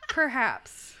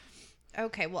 Perhaps.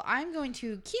 Okay, well, I'm going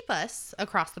to keep us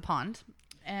across the pond,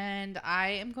 and I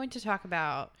am going to talk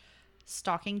about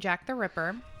Stalking Jack the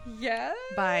Ripper Yes.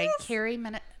 by Carrie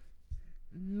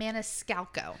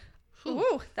Maniscalco.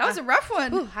 Ooh, that was a rough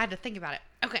one. Ooh, I had to think about it.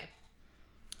 Okay.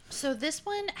 So this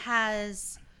one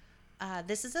has,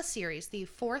 this is a series. The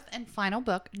fourth and final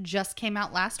book just came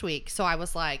out last week. So I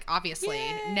was like, obviously,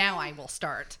 Yay. now I will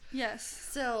start. Yes.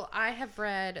 So I have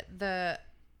read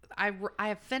I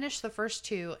have finished the first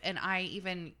two, and I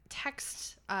even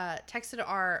texted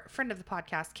our friend of the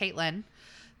podcast, Caitlin,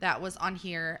 that was on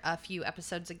here a few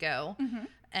episodes ago,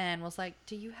 and was like,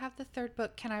 do you have the third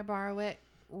book? Can I borrow it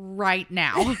right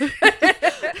now?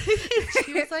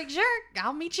 She was like, sure,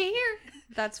 I'll meet you here.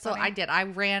 That's So funny. I did. I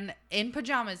ran in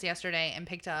pajamas yesterday and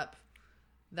picked up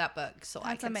that book so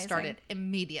I That's could start amazing. it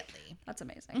immediately. That's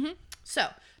amazing. So,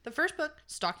 the first book,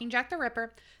 Stalking Jack the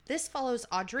Ripper, this follows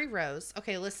Audrey Rose.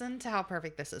 Okay, listen to how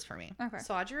perfect this is for me. Okay.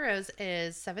 So, Audrey Rose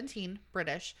is 17,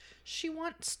 British. She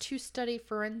wants to study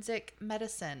forensic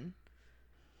medicine,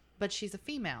 but she's a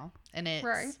female, and it's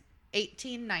Right.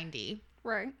 1890.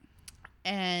 Right.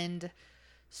 And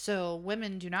so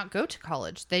women do not go to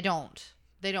college. They don't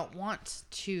want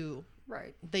to.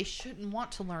 Right. They shouldn't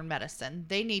want to learn medicine.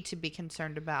 They need to be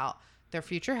concerned about their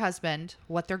future husband,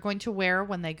 what they're going to wear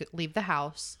when they leave the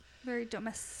house, Very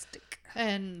domestic.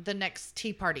 and the next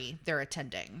tea party they're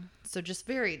attending. So just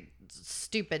very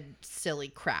stupid, silly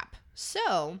crap.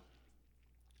 So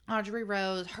Audrey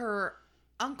Rose, her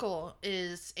uncle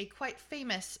is a quite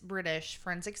famous British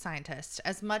forensic scientist,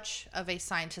 as much of a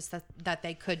scientist that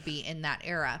they could be in that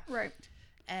era. Right.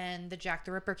 And the Jack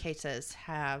the Ripper cases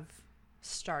have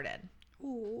started.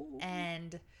 Ooh.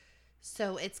 And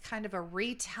so it's kind of a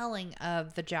retelling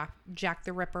of the Jack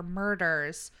the Ripper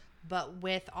murders, but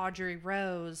with Audrey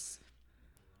Rose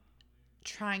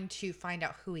trying to find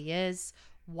out who he is,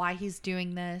 why he's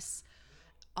doing this,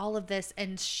 all of this.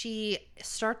 And she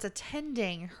starts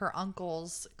attending her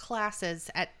uncle's classes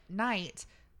at night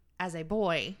as a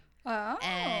boy, Oh.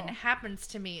 and happens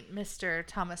to meet Mr.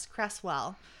 Thomas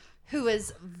Cresswell, who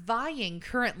is vying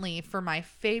currently for my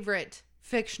favorite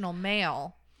fictional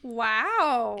male.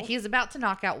 Wow. He's about to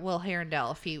knock out Will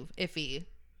Herondale if he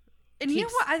And you know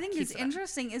keeps- what I think is keeps it up.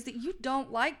 interesting is that you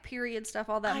don't like period stuff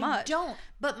all that I much. don't.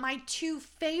 But my two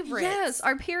favorites Yes,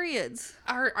 our periods.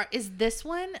 are is this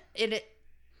one.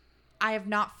 I have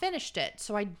not finished it,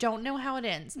 so I don't know how it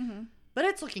ends. But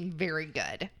it's looking very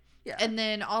good. Yeah. And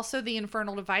then also the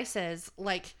Infernal Devices,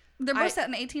 like They're both set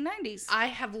in the 1890s. I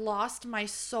have lost my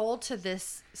soul to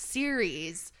this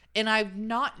series, and I've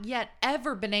not yet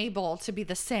ever been able to be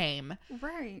the same.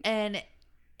 Right. And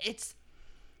it's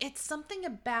something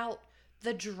about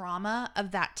the drama of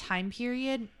that time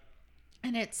period,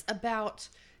 and it's about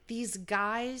these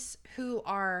guys who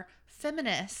are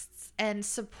feminists and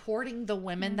supporting the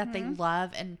women that they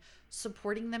love and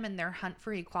supporting them in their hunt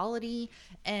for equality,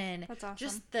 and That's awesome.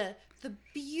 just the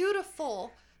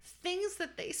beautiful things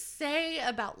that they say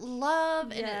about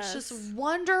love, and it's just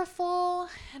wonderful,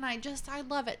 and I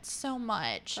love it so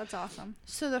much. That's awesome.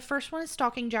 So the first one is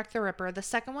Stalking Jack the Ripper. The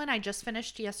second one I just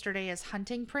finished yesterday is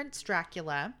Hunting Prince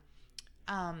Dracula.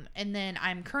 And then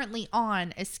I'm currently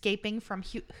on Escaping from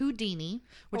Houdini,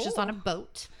 which is on a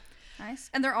boat. Nice.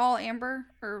 And they're all Amber,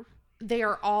 or they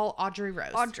are all Audrey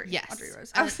Rose. Yes. Audrey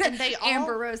Rose. And they all,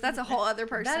 Amber Rose. That's a whole other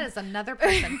person. That is another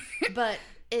person. But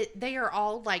they are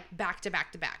all like back to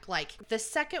back to back. Like the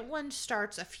second one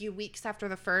starts a few weeks after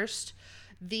the first.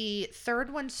 The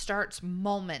third one starts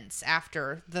moments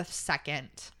after the second.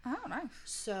 Oh, nice.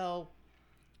 So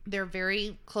they're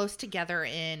very close together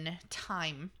in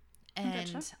time. And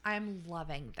Gotcha. I'm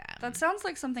loving them. That sounds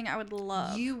like something I would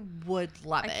love. You would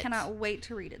love it. I cannot wait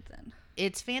to read it then.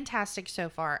 It's fantastic so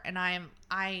far, and I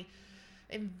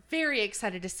am very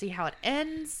excited to see how it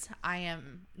ends. I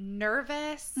am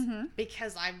nervous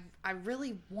because I've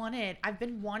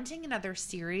been wanting another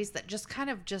series that just kind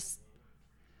of just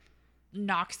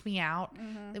knocks me out.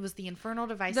 It was the Infernal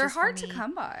Devices. They're hard for to me.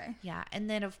 come by. Yeah, and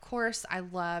then of course I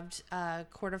loved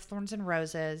Court of Thorns and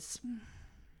Roses.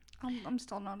 I'm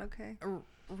still not okay.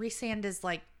 Rhysand is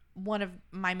like one of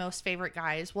my most favorite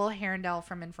guys. Will Herondale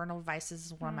from Infernal Devices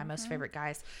is one of my most favorite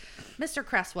guys. Mr.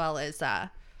 Cresswell is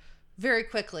very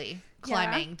quickly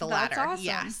climbing the ladder. That's awesome.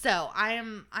 Yeah, so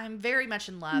I'm very much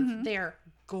in love. They're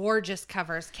gorgeous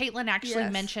covers. Caitlin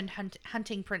actually mentioned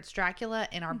Hunting Prince Dracula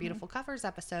in our beautiful covers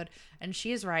episode, and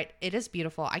she is right. It is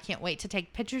beautiful. I can't wait to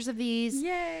take pictures of these.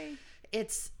 Yay!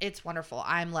 It's wonderful.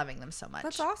 I'm loving them so much.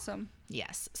 That's awesome.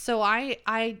 Yes. So I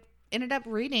ended up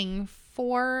reading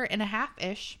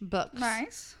 4.5-ish books.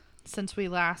 Nice. Since we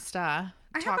last I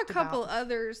have a couple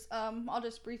others. I'll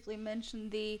just briefly mention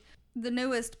the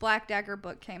newest Black Dagger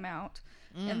book came out,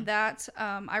 and that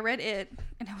I read it,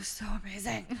 and it was so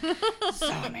amazing, so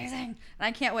amazing. And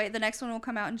I can't wait. The next one will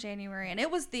come out in January, and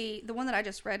it was the one that I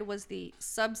just read was the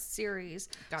sub series.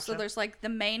 Gotcha. So there's like the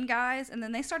main guys, and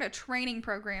then they start a training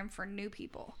program for new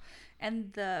people.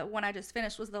 And the one I just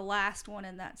finished was the last one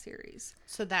in that series.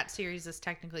 So that series is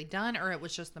technically done, or it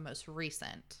was just the most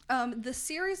recent? The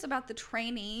series about the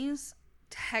trainees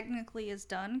technically is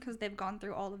done because they've gone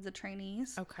through all of the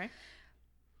trainees. Okay.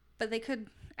 But they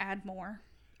could add more.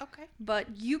 Okay.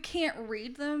 But you can't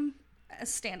read them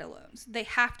as standalones. They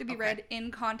have to be read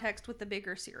in context with the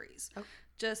bigger series. Oh.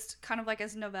 Just kind of like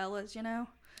as novellas, you know?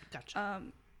 Gotcha.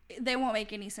 They won't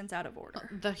make any sense out of order.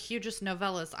 The hugest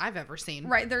novellas I've ever seen.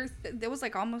 Right. There was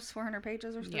like almost 400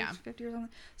 pages or 50 or something.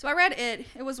 So I read it.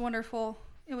 It was wonderful.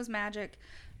 It was magic.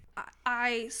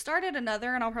 I started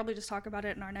another, and I'll probably just talk about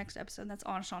it in our next episode. That's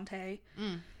Enchante.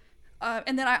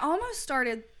 And then I almost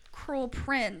started Cruel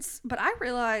Prince, but I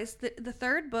realized that the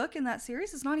third book in that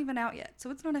series is not even out yet.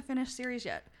 So it's not a finished series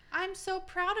yet. I'm so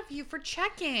proud of you for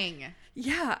checking.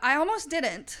 Yeah, I almost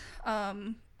didn't.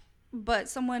 But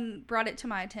someone brought it to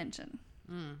my attention.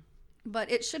 But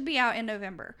it should be out in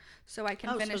November, so I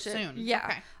can finish it soon.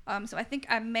 Yeah. Okay. So I think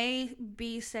I may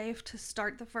be safe to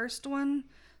start the first one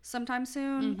sometime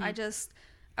soon. I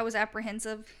was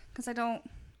apprehensive because I don't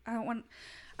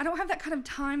have that kind of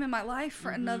time in my life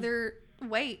for another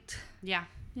wait. Yeah.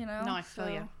 You know. No, I feel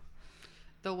you.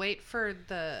 The wait for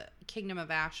the Kingdom of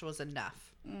Ash was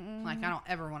enough. Like I don't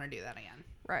ever want to do that again.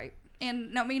 Right.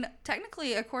 And I mean,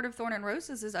 technically, A Court of Thorn and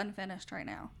Roses is unfinished right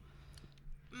now.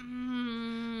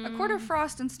 A Court of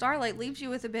Frost and Starlight leaves you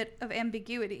with a bit of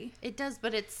ambiguity. It does,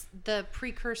 but it's the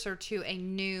precursor to a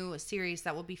new series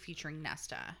that will be featuring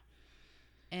Nesta.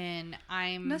 And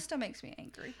Nesta makes me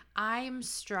angry. I'm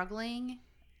struggling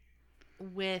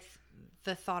with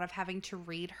the thought of having to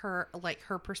read her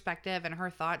perspective and her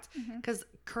thoughts, because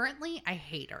currently I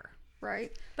hate her.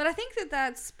 Right. But I think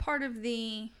that's part of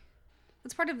the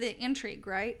intrigue,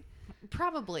 right?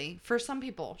 Probably for some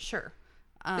people, sure.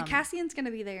 But Cassian's gonna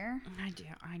be there.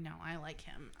 I know. I like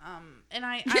him. And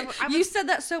I you said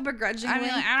that so begrudgingly. I mean,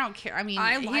 like, I don't care. I mean,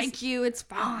 I like you. It's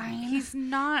fine. He's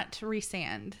not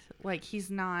Rhysand. Like, he's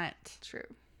not. True.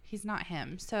 He's not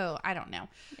him. So I don't know.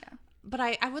 Yeah. But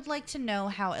I would like to know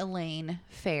how Elaine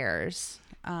fares.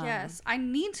 Yes, I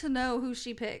need to know who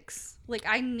she picks. Like,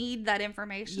 I need that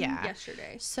information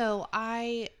yesterday. So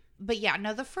but yeah,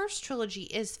 no, the first trilogy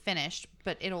is finished,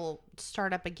 but it'll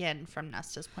start up again from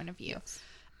Nesta's point of view. Yes.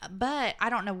 But I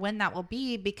don't know when that will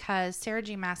be, because Sarah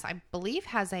J. Maas, I believe,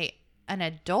 has an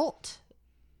adult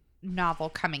novel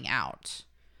coming out.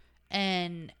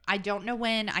 And I don't know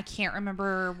when. I can't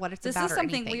remember what it's This about is or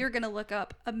something anything. we are going to look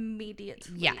up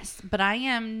immediately. Yes, but I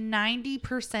am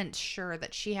 90% sure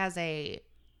that she has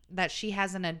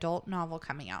an adult novel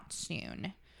coming out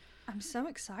soon. I'm so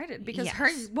excited because Yes. her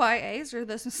YAs are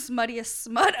the smuttiest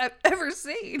smut I've ever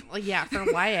seen. Well, yeah, for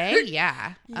YA,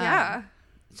 yeah. Yeah.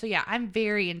 So yeah, I'm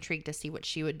very intrigued to see what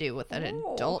she would do with an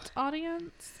Ooh. adult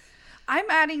audience. I'm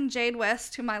adding Jade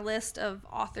West to my list of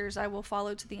authors I will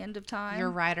follow to the end of time.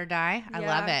 Your ride or die. I Yeah.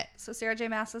 love it. So Sarah J.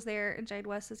 Maas is there, and Jade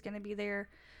West is going to be there.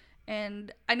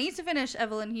 And I need to finish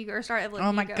Evelyn Hugo, or start Evelyn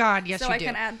Oh my Hugo. God, yes, so you I do.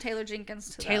 can add Taylor Jenkins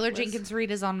to Taylor that list. Jenkins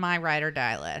Reid is on my ride or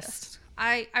die list.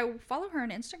 I follow her on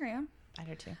Instagram. I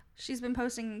do too. She's been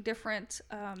posting different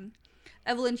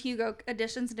Evelyn Hugo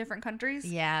editions in different countries.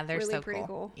 Yeah, they're Really so pretty cool.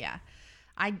 cool. Yeah.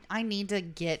 I need to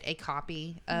get a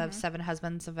copy of Seven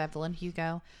Husbands of Evelyn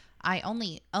Hugo. I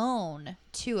only own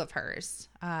 2 of hers.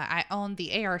 I own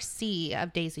the ARC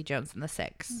of Daisy Jones and the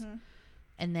Six.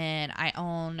 And then I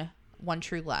own One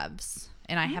True Loves.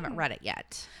 And I haven't read it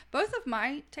yet. Both of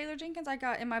my Taylor Jenkins I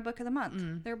got in my book of the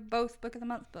month. They're both book of the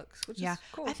month books, which Yeah. is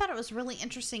cool. I thought it was really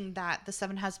interesting that The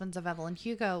Seven Husbands of Evelyn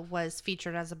Hugo was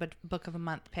featured as a book of the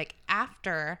month pick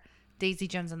after Daisy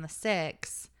Jones and the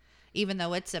Six, even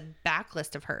though it's a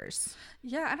backlist of hers.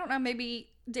 Yeah, I don't know. Maybe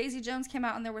Daisy Jones came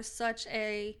out and there was such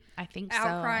a I think so.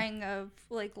 outcrying of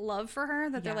like love for her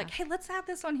that they're Yeah. like, hey, let's add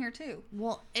this on here too.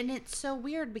 Well, and it's so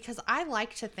weird because I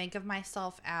like to think of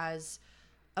myself as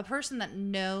a person that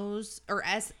knows or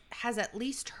has at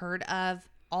least heard of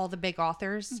all the big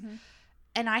authors.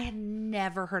 And I had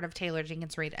never heard of Taylor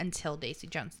Jenkins Reid until Daisy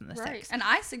Jones and the Right. Six. And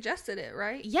I suggested it,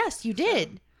 right? Yes, you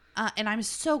did. And I'm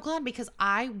so glad because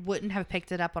I wouldn't have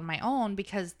picked it up on my own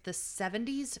because the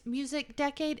 70s music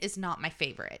decade is not my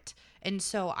favorite. And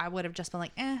so I would have just been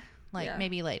like, Yeah.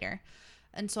 maybe later.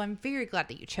 And so I'm very glad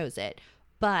that you chose it.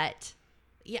 But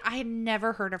yeah, I had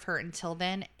never heard of her until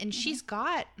then. And she's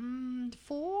got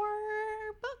 4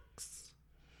 books.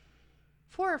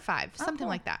 4 or 5, something cool.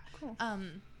 like that. Cool.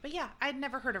 But yeah, I'd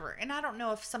never heard of her. And I don't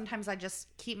know if sometimes I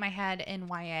just keep my head in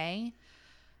YA.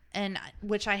 And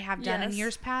which I have done in Yes.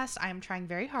 years past. I am trying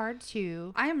very hard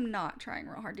to. I am not trying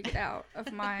real hard to get out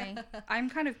of my. I'm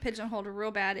kind of pigeonholed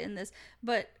real bad in this.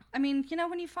 But I mean,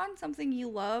 when you find something you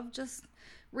love, just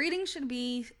reading should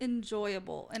be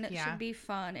enjoyable and it Yeah. should be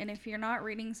fun. And if you're not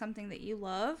reading something that you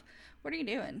love, what are you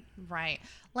doing? Right.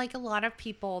 Like a lot of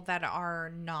people that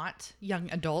are not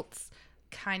young adults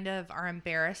kind of are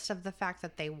embarrassed of the fact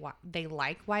that they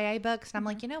like YA books. And I'm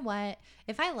like, you know what?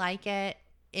 If I like it,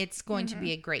 it's going to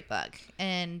be a great book.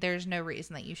 And there's no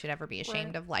reason that you should ever be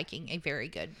ashamed Right. of liking a very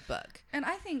good book. And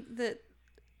I think that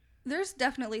there's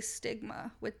definitely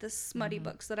stigma with the smutty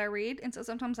books that I read. And so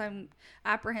sometimes I'm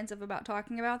apprehensive about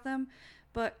talking about them.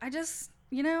 But I just,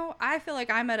 I feel like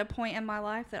I'm at a point in my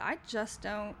life that I just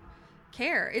don't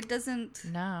care. It doesn't.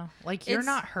 No. Like you're It's-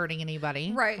 not hurting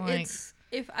anybody. Right. Like, It's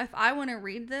if I want to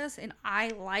read this and I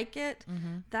like it,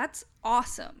 that's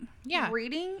awesome. Yeah.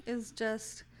 Reading is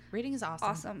just reading is awesome.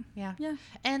 awesome. Yeah. Yeah.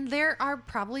 And there are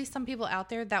probably some people out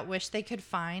there that wish they could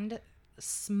find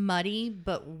smutty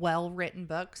but well-written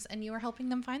books, and you are helping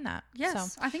them find that.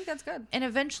 Yes. So, I think that's good. and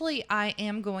eventually I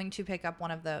am going to pick up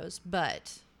one of those,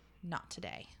 but not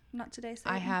today. Not today.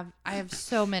 I have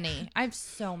so many. I have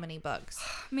so many books.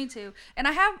 Me too. And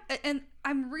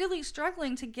I'm really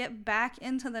struggling to get back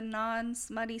into the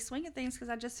non-smutty swing of things because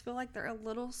I just feel like they're a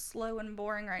little slow and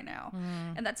boring right now.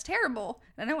 And that's terrible.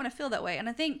 And I don't want to feel that way. And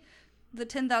I think the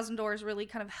 10,000 Doors really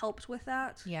kind of helped with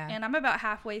that. Yeah. And I'm about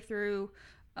halfway through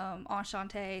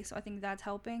Enchante, so I think that's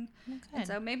helping. And Good.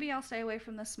 so maybe I'll stay away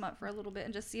from the smut for a little bit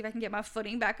and just see if I can get my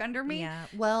footing back under me. Yeah.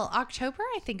 Well, October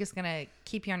I think is going to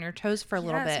keep you on your toes for a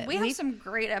little Yes, bit. we have some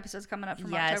great episodes coming up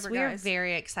from Yes, October, we are guys.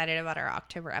 very excited about our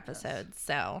October episodes.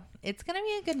 So it's going to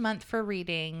be a good month for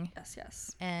reading.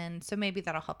 Yes. And so maybe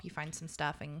that'll help you find some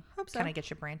stuff and Hope so. kind of get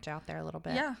your branch out there a little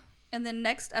bit. Yeah. And then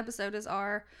next episode is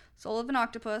our Soul of an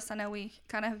Octopus. I know we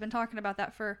kind of have been talking about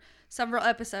that for several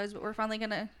episodes, but we're finally going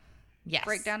to Yes.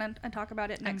 break down and talk about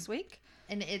it next week.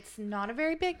 And it's not a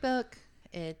very big book.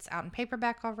 It's out in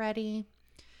paperback already.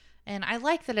 And I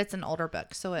like that it's an older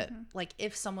book. So it like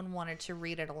if someone wanted to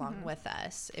read it along with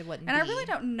us, it wouldn't And be. I really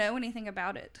don't know anything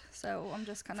about it. So I'm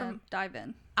just going to dive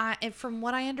in. And from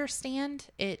what I understand,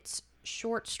 it's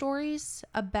short stories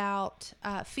about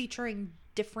featuring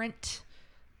different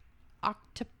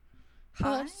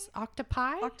octopuses. I'm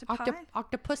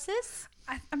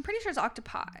pretty sure it's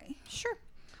octopi. Sure.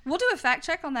 We'll do a fact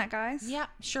check on that, guys. Yeah,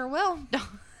 sure will.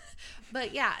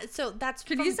 But yeah, so that's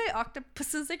Can you say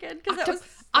octopuses again? Because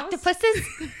octopuses?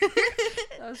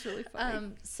 that was really funny.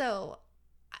 So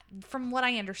from what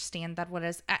I understand, that what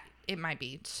is it might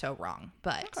be so wrong,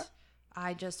 but Okay.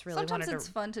 I just really Sometimes wanted it's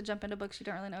to. fun to jump into books you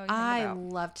don't really know anything I about.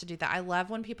 love to do that. I love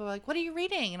when people are like, "What are you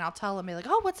reading?" And I'll tell them, be like,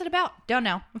 "Oh, what's it about?" Don't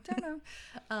know. Don't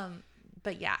know.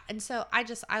 But yeah, and so I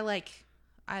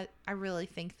really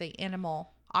think the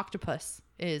animal octopus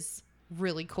is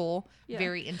really cool, Yeah.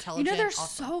 very You intelligent. know, they're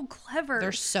also. so clever.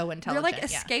 They're so They're intelligent. like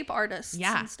escape artists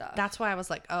yeah. and stuff. That's why I was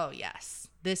like, oh yes,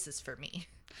 this is for me.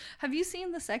 Have you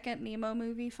seen the second Nemo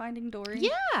movie, Finding Dory?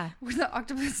 Yeah. Where the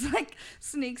octopus like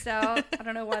sneaks out. I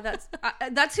don't know why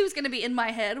that's who's going to be in my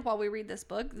head while we read this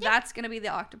book. That's going to be the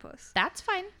octopus. That's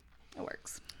fine. It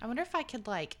works. I wonder if I could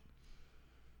like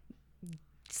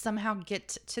somehow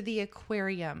get to the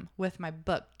aquarium with my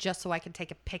book just so I can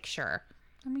take a picture.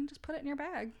 I mean, just put it in your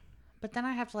bag. But then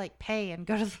I have to like pay and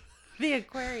go to the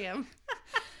aquarium.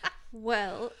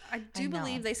 Well, I do know.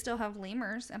 believe they still have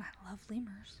lemurs, and I love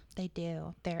lemurs. They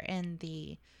do. They're in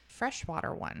the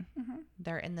freshwater one. Mm-hmm.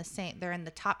 They're in the same. They're in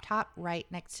the top right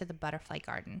next to the butterfly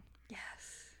garden. Yes.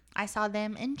 I saw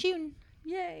them in June.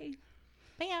 Yay.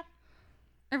 But yeah.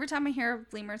 Every time I hear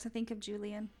of lemurs, I think of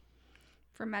Julian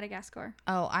from Madagascar.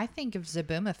 Oh, I think of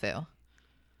Zaboomafoo.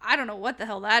 I don't know what the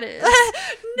hell that is.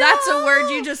 That's a word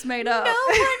you just made up. No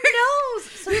one knows.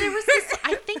 So there was this,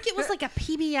 I think it was like a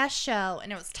PBS show,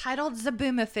 and it was titled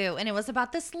Zaboomafoo, and it was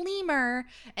about this lemur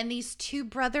and these two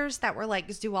brothers that were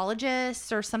like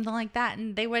zoologists or something like that,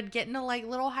 and they would get into like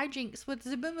little hijinks with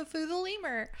Zaboomafoo the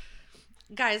lemur.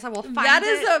 Guys, I will find That it.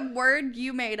 is a word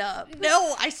you made up.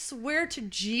 No, I swear to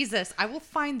Jesus, I will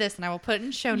find this and I will put it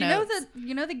in show notes.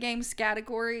 You know the game's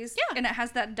categories? Yeah. And it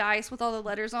has that dice with all the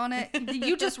letters on it?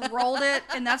 You just rolled it,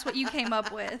 and that's what you came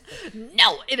up with.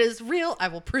 No, it is real. I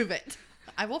will prove it.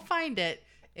 I will find it.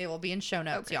 It will be in show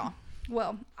notes, Okay. y'all.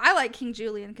 Well, I like King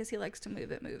Julian because he likes to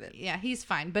move it. Yeah, he's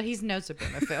fine, but he's no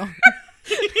Zaboomafoo.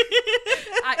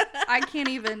 I can't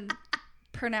even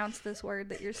pronounce this word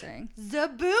that you're saying.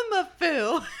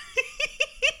 Zaboomafoo.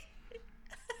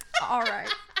 All right.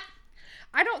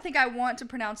 I don't think I want to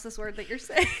pronounce this word that you're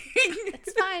saying.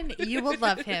 It's fine. You will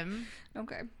love him.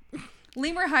 Okay.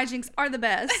 Lemur hijinks are the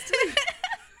best.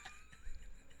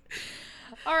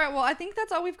 All right. Well, I think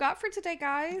that's all we've got for today,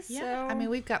 guys. Yeah. So I mean,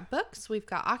 we've got books, we've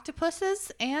got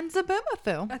octopuses, and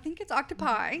Zaboomafoo. I think it's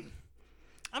octopi.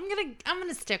 I'm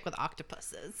gonna stick with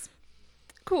octopuses.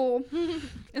 Cool.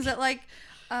 Is it like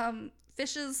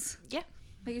fishes? Yeah.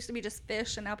 They used to be just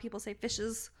fish, and now people say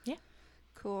fishes. Yeah.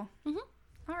 Cool. Mm-hmm.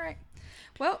 All right.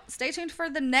 Well, stay tuned for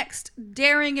the next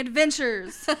daring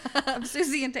adventures of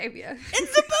Susie and Tavia.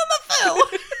 It's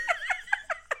Zaboomafoo.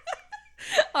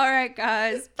 All right,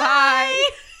 guys. Bye.